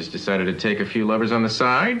 Venus decided to take a few lovers on the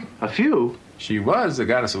side. A few? She was the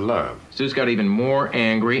goddess of love. Zeus got even more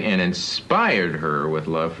angry and inspired her with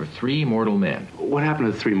love for 3 mortal men. What happened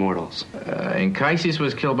to the 3 mortals? Anchises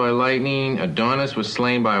was killed by lightning, Adonis was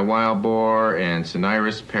slain by a wild boar, and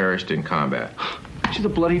Cinyras perished in combat. She's a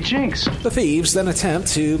bloody jinx. The thieves then attempt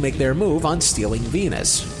to make their move on stealing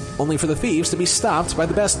Venus, only for the thieves to be stopped by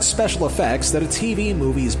the best special effects that a TV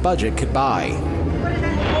movie's budget could buy.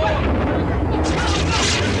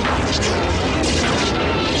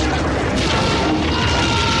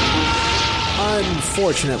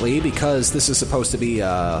 Unfortunately, because this is supposed to be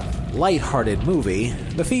a lighthearted movie,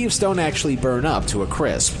 the thieves don't actually burn up to a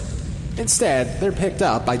crisp. Instead, they're picked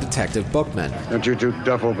up by Detective Bookman. Don't you 2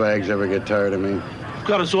 duffel bags ever get tired of me?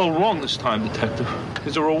 Got us all wrong this time, Detective.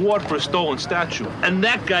 There's a reward for a stolen statue, and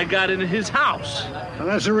that guy got it in his house. Now,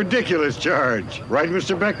 that's a ridiculous charge. Right,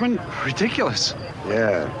 Mr. Beckman? Ridiculous?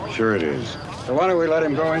 Yeah, sure it is. So why don't we let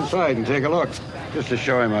him go inside and take a look, just to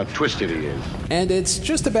show him how twisted he is. And it's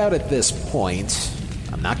just about at this point,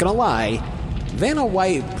 I'm not gonna lie, Vanna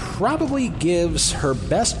White probably gives her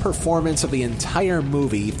best performance of the entire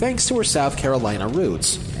movie thanks to her South Carolina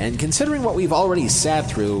roots. And considering what we've already sat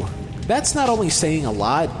through, that's not only saying a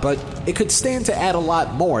lot, but it could stand to add a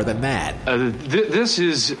lot more than that. This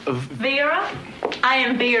is... Vera? I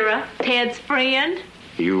am Vera, Ted's friend.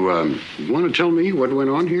 You want to tell me what went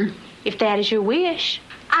on here? If that is your wish.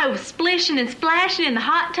 I was splishing and splashing in the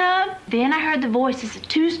hot tub. Then I heard the voices of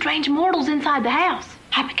two strange mortals inside the house.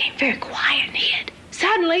 I became very quiet and hid.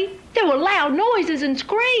 Suddenly, there were loud noises and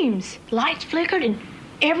screams. Lights flickered and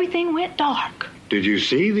everything went dark. Did you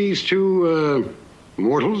see these two,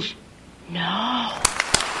 mortals? No.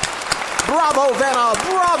 Bravo, Vanna!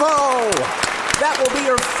 Bravo! That will be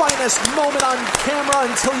your finest moment on camera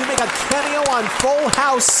until you make a cameo on Full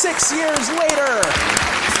House 6 years later.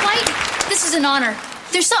 White, this is an honor.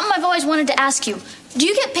 There's something I've always wanted to ask you. Do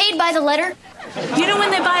you get paid by the letter? You know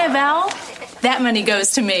when they buy a vowel? That money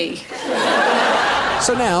goes to me.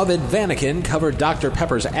 So now that Vanakin covered Dr.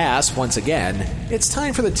 Pepper's ass once again, it's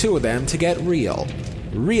time for the two of them to get real.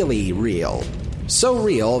 Really real. So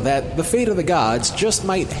real that the fate of the gods just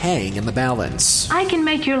might hang in the balance. I can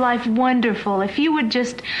make your life wonderful if you would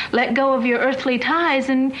just let go of your earthly ties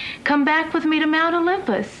and come back with me to Mount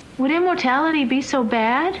Olympus. Would immortality be so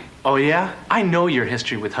bad? Oh, yeah? I know your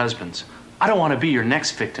history with husbands. I don't want to be your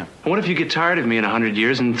next victim. What if you get tired of me in 100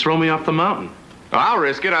 years and throw me off the mountain? I'll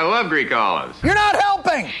risk it. I love Greek olives. You're not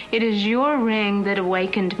helping! It is your ring that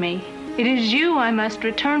awakened me. It is you I must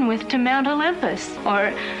return with to Mount Olympus.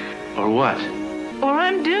 Or what? Or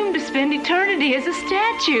I'm doomed to spend eternity as a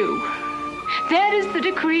statue. That is the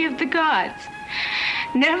decree of the gods.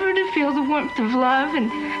 Never to feel the warmth of love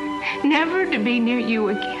and never to be near you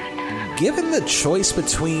again. Given the choice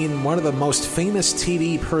between one of the most famous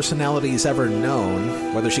TV personalities ever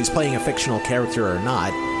known, whether she's playing a fictional character or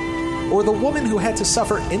not, or the woman who had to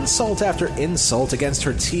suffer insult after insult against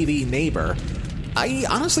her TV neighbor, I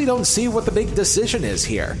honestly don't see what the big decision is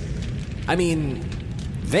here. I mean,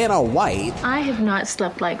 Vanna White... I have not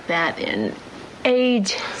slept like that in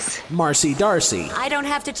ages. Marcy Darcy. I don't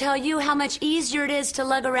have to tell you how much easier it is to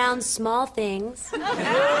lug around small things.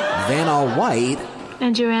 Vanna White.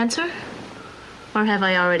 And your answer? Or have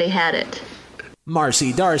I already had it?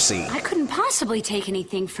 Marcy Darcy. I couldn't possibly take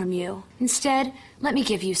anything from you. Instead, let me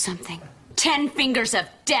give you something. 10 fingers of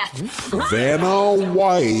death. Vanna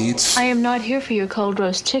White. I am not here for your cold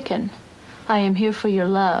roast chicken. I am here for your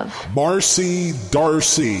love. Marcy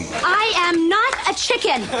Darcy. I am not a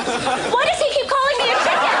chicken. Why does he keep calling me a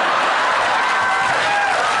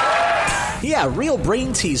chicken? Yeah, real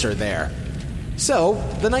brain teaser there. So,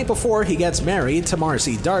 the night before he gets married to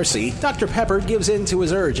Marcy Darcy, Dr. Pepper gives in to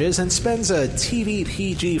his urges and spends a TV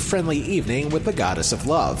PG-friendly evening with the goddess of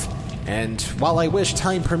love. And while I wish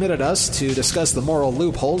time permitted us to discuss the moral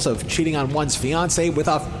loopholes of cheating on one's fiancé with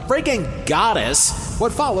a freaking goddess,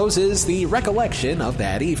 what follows is the recollection of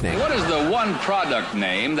that evening. What is the one product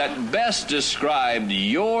name that best described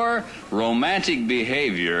your romantic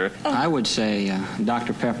behavior? I would say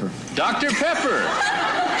Dr. Pepper. Dr. Pepper!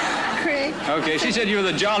 Craig. Okay, she said you were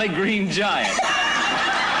the Jolly Green Giant. I'm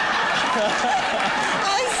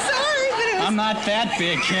sorry, but it was... I'm not that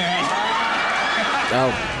big, Karen.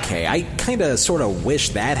 Okay, I kinda sorta wish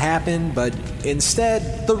that happened, but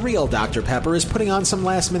instead, the real Dr. Pepper is putting on some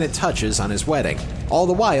last-minute touches on his wedding. All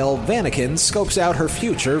the while, Vanakin scopes out her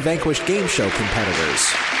future Vanquish game show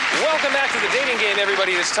competitors. Welcome back to the dating game,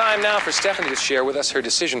 everybody. It's time now for Stephanie to share with us her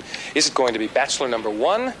decision. Is it going to be Bachelor number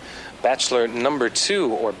 1, Bachelor number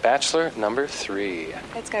 2, or Bachelor number 3?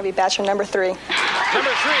 It's going to be Bachelor number 3. Number 3.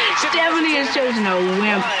 Stephanie has chosen a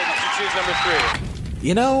wimp. You choose number 3.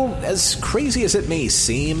 You know, as crazy as it may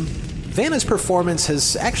seem, Vanna's performance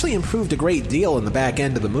has actually improved a great deal in the back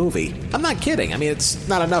end of the movie. I'm not kidding. I mean, it's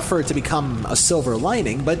not enough for it to become a silver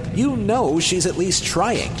lining, but you know she's at least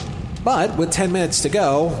trying. But with 10 minutes to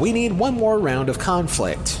go, we need one more round of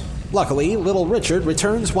conflict. Luckily, Little Richard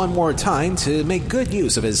returns one more time to make good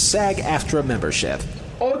use of his SAG-AFTRA membership.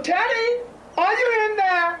 Oh, Teddy, are you in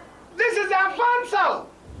there? This is Alfonso.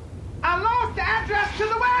 I lost the address to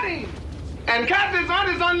the wedding. And Captain's Aunt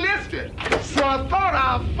is unlisted. So I thought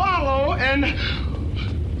I'd follow and...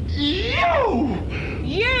 You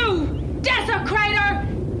desecrator!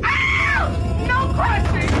 Ow! No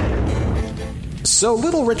question! So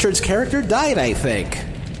Little Richard's character died, I think.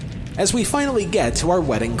 as we finally get to our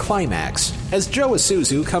wedding climax, as Joe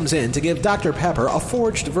Isuzu comes in to give Dr. Pepper a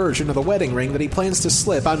forged version of the wedding ring that he plans to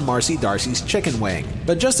slip on Marcy Darcy's chicken wing.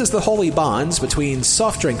 But just as the holy bonds between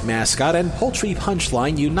soft drink mascot and poultry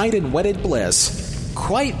punchline unite in wedded bliss,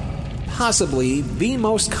 quite possibly the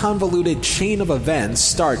most convoluted chain of events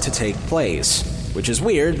start to take place. Which is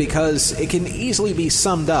weird because it can easily be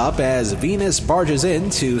summed up as Venus barges in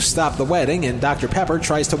to stop the wedding and Dr. Pepper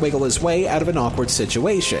tries to wiggle his way out of an awkward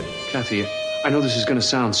situation. Kathy, I know this is going to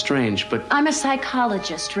sound strange, but I'm a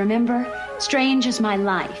psychologist, remember? Strange is my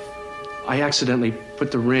life. I accidentally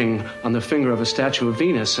put the ring on the finger of a statue of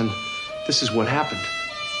Venus, and this is what happened.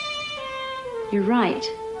 You're right.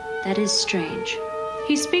 That is strange.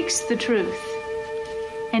 He speaks the truth,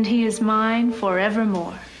 and he is mine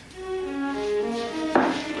forevermore.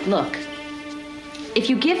 Look, if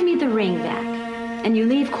you give me the ring back and you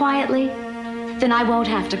leave quietly, then I won't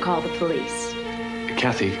have to call the police.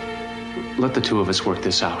 Kathy, let the two of us work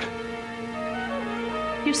this out.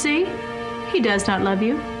 You see, he does not love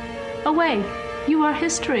you. Away, you are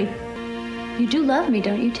history. You do love me,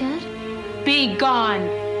 don't you, Ted? Be gone,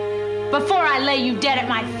 before I lay you dead at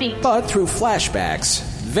my feet. But through flashbacks,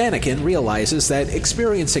 Vanakin realizes that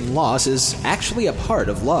experiencing loss is actually a part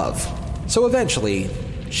of love. So eventually,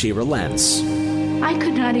 she relents. I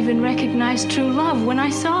could not even recognize true love when I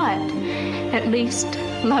saw it. At least,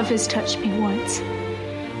 love has touched me once.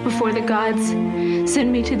 Before the gods send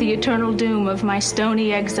me to the eternal doom of my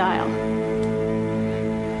stony exile.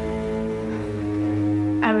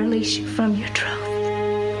 I release you from your troth.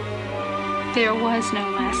 There was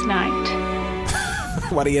no last night.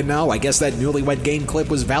 What do you know? I guess that Newlywed Game clip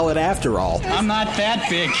was valid after all. I'm not that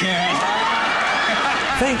big, Karen.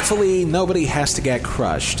 Thankfully, nobody has to get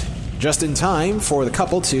crushed. Just in time for the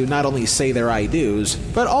couple to not only say their I do's,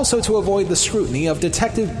 but also to avoid the scrutiny of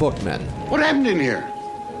Detective Bookman. What happened in here?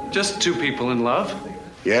 Just two people in love.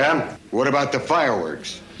 Yeah? What about the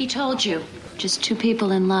fireworks? He told you. Just two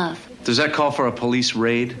people in love. Does that call for a police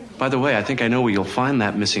raid? By the way, I think I know where you'll find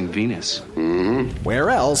that missing Venus. Mm-hmm.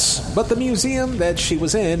 Where else but the museum that she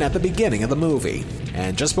was in at the beginning of the movie.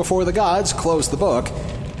 And just before the gods close the book,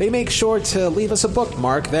 they make sure to leave us a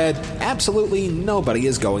bookmark that absolutely nobody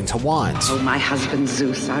is going to want. Oh, my husband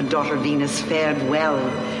Zeus, our daughter Venus fared well.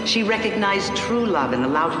 She recognized true love and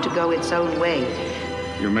allowed it to go its own way.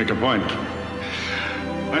 You make a point.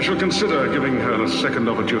 I shall consider giving her a second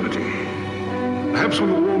opportunity. Perhaps when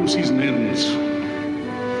the warm season ends.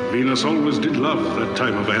 Venus always did love that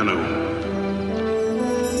time of Anno.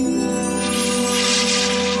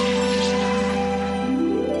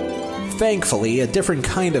 Thankfully, a different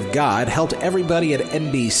kind of god helped everybody at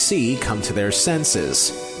NBC come to their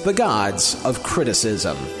senses. The gods of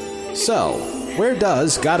criticism. So, where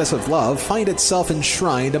does Goddess of Love find itself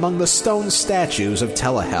enshrined among the stone statues of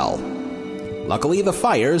Telehell? Luckily, the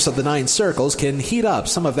fires of the 9 circles can heat up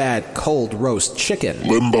some of that cold roast chicken.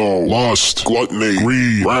 Limbo, lust, gluttony,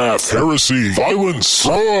 greed, wrath, heresy, violence,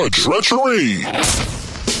 fraud, treachery.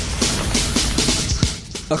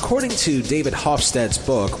 According to David Hofstede's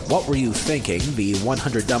book, What Were You Thinking? The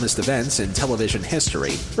 100 Dumbest Events in Television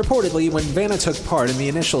History, reportedly when Vanna took part in the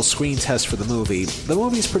initial screen test for the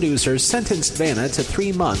movie's producers sentenced Vanna to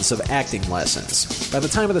 3 months of acting lessons. By the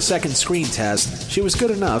time of the second screen test, she was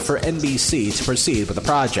good enough for NBC to proceed with the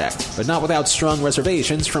project, but not without strong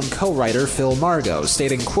reservations from co-writer Phil Margo,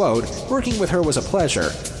 stating, quote, "Working with her was a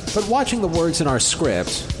pleasure. But watching the words in our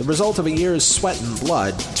script, the result of a year's sweat and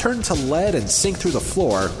blood, turn to lead and sink through the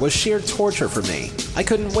floor, was sheer torture for me. I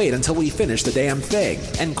couldn't wait until we finished the damn thing."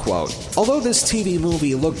 End quote. Although this TV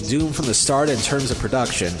movie looked doomed from the start in terms of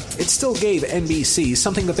production, it still gave NBC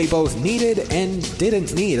something that they both needed and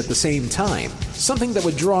didn't need at the same time. Something that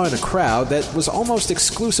would draw in a crowd that was almost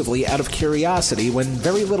exclusively out of curiosity when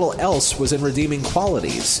very little else was in redeeming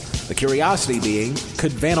qualities. The curiosity being,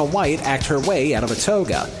 could Vanna White act her way out of a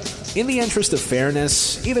toga? In the interest of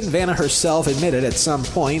fairness, even Vanna herself admitted at some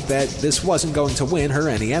point that this wasn't going to win her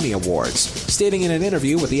any Emmy Awards, stating in an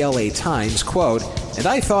interview with the LA Times, quote, "And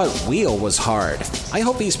I thought Wheel was hard. I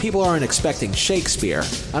hope these people aren't expecting Shakespeare.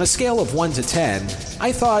 On a scale of 1 to 10,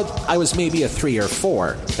 I thought I was maybe a 3 or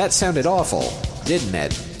 4. That sounded awful, didn't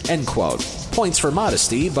it?" End quote. Points for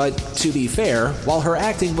modesty, but to be fair, while her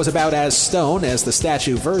acting was about as stone as the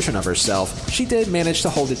statue version of herself, she did manage to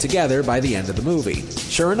hold it together by the end of the movie.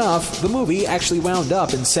 Sure enough, the movie actually wound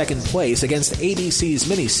up in second place against ABC's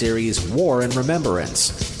miniseries War and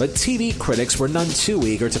Remembrance, but TV critics were none too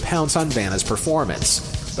eager to pounce on Vanna's performance.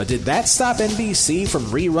 But did that stop NBC from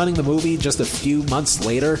rerunning the movie just a few months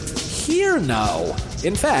later? Here, no.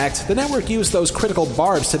 In fact, the network used those critical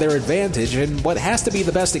barbs to their advantage in what has to be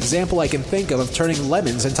the best example I can think of turning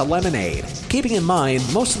lemons into lemonade. Keeping in mind,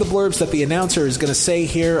 most of the blurbs that the announcer is going to say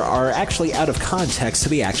here are actually out of context to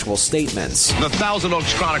the actual statements. The Thousand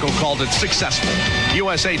Oaks Chronicle called it successful.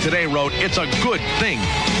 USA Today wrote, it's a good thing.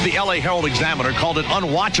 The LA Herald Examiner called it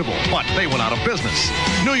unwatchable, but they went out of business.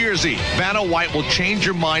 New Year's Eve, Vanna White will change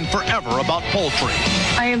your mind forever about poultry.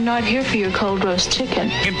 I am not here for your cold roast chicken.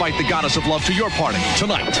 Invite the goddess of love to your party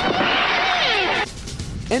tonight.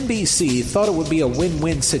 NBC thought it would be a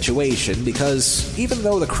win-win situation because even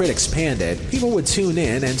though the critics panned it, people would tune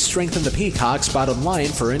in and strengthen the Peacock's bottom line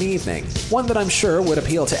for an evening. One that I'm sure would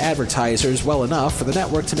appeal to advertisers well enough for the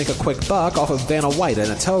network to make a quick buck off of Vanna White in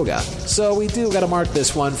a toga. So we do gotta mark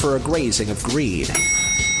this one for a grazing of greed.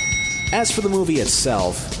 As for the movie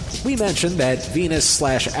itself, we mentioned that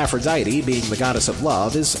Venus/Aphrodite, being the goddess of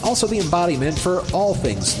love, is also the embodiment for all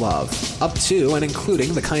things love, up to and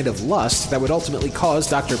including the kind of lust that would ultimately cause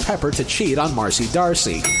Dr. Pepper to cheat on Marcy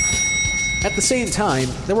Darcy. At the same time,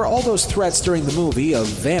 there were all those threats during the movie of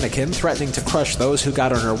Vanakin threatening to crush those who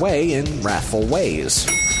got on her way in wrathful ways.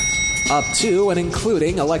 Up to and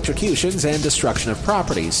including electrocutions and destruction of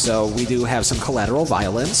properties, so we do have some collateral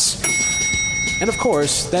violence. And of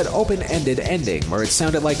course, that open-ended ending where it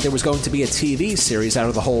sounded like there was going to be a TV series out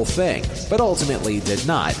of the whole thing, but ultimately did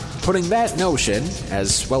not, putting that notion,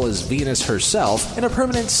 as well as Venus herself, in a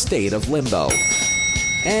permanent state of limbo.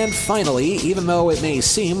 And finally, even though it may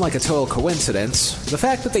seem like a total coincidence, the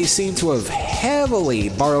fact that they seem to have heavily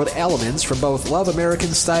borrowed elements from both Love American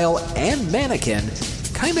Style and Mannequin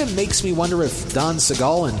kind of makes me wonder if Don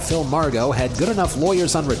Segal and Phil Margo had good enough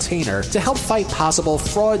lawyers on retainer to help fight possible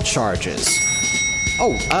fraud charges.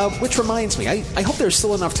 Oh, which reminds me, I hope there's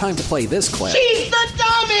still enough time to play this clip. She's the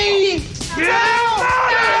dummy! No!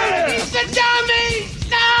 She's the dummy!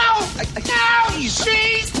 No! No!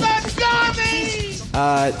 She's the dummy!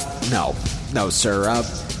 No, sir.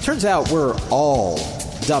 Turns out we're all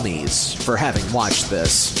dummies for having watched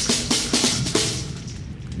this.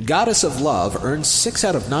 Goddess of Love earned 6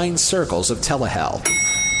 out of 9 circles of Telehell.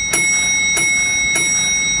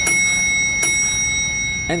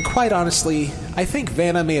 And quite honestly, I think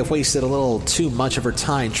Vanna may have wasted a little too much of her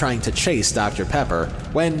time trying to chase Dr. Pepper,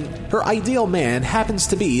 when her ideal man happens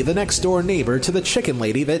to be the next-door neighbor to the chicken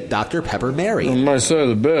lady that Dr. Pepper married. On my side of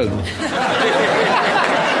the bed.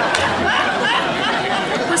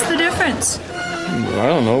 What's the difference? I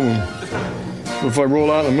don't know. If I roll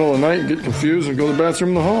out in the middle of the night and get confused and go to the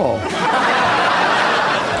bathroom in the hall.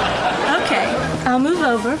 Okay, I'll move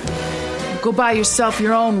over. Go buy yourself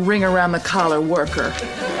your own ring around the collar, worker.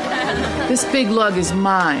 This big lug is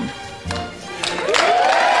mine.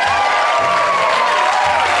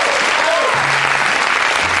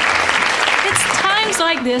 It's times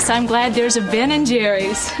like this I'm glad there's a Ben &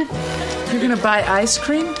 Jerry's. You're gonna buy ice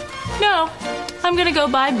cream? No, I'm gonna go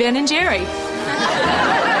buy Ben & Jerry.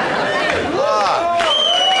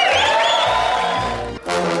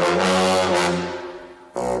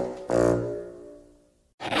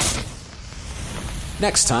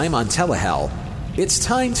 Next time on Telehell, it's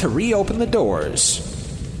time to reopen the doors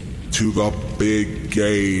to the big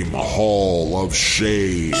game Hall of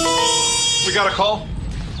Shame. We got a call?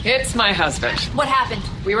 It's my husband. What happened?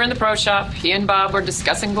 We were in the pro shop. He and Bob were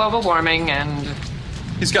discussing global warming, and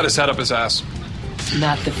He's got his head up his ass.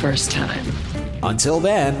 not the first time. Until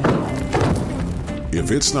then,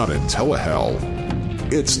 if it's not in Telehell,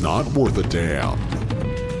 it's not worth a damn.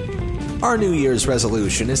 our New Year's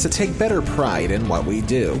resolution is to take better pride in what we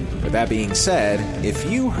do. With that being said, if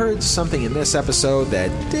you heard something in this episode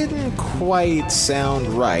that didn't quite sound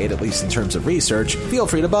right, at least in terms of research, feel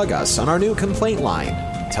free to bug us on our new complaint line,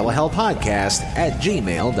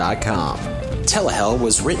 telehellpodcast@gmail.com. Telehell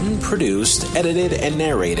was written, produced, edited, and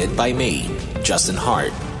narrated by me, Justin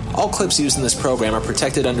Hart. All clips used in this program are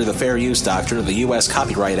protected under the Fair Use Doctrine of the U.S.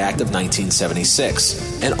 Copyright Act of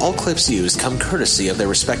 1976, and all clips used come courtesy of their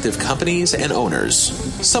respective companies and owners.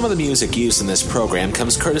 Some of the music used in this program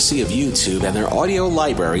comes courtesy of YouTube and their audio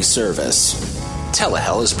library service.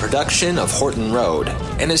 Telehell is a production of Horton Road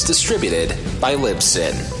and is distributed by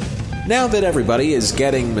Libsyn. Now that everybody is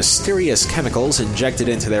getting mysterious chemicals injected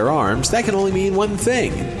into their arms, that can only mean one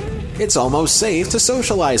thing. It's almost safe to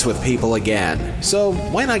socialize with people again. So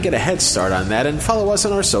why not get a head start on that and follow us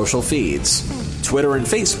on our social feeds? Twitter and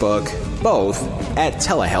Facebook, both at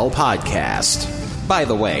Telehell Podcast. By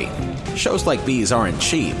the way, shows like these aren't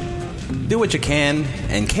cheap. Do what you can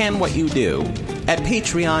and can what you do at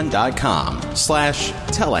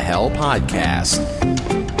patreon.com/Telehell Podcast.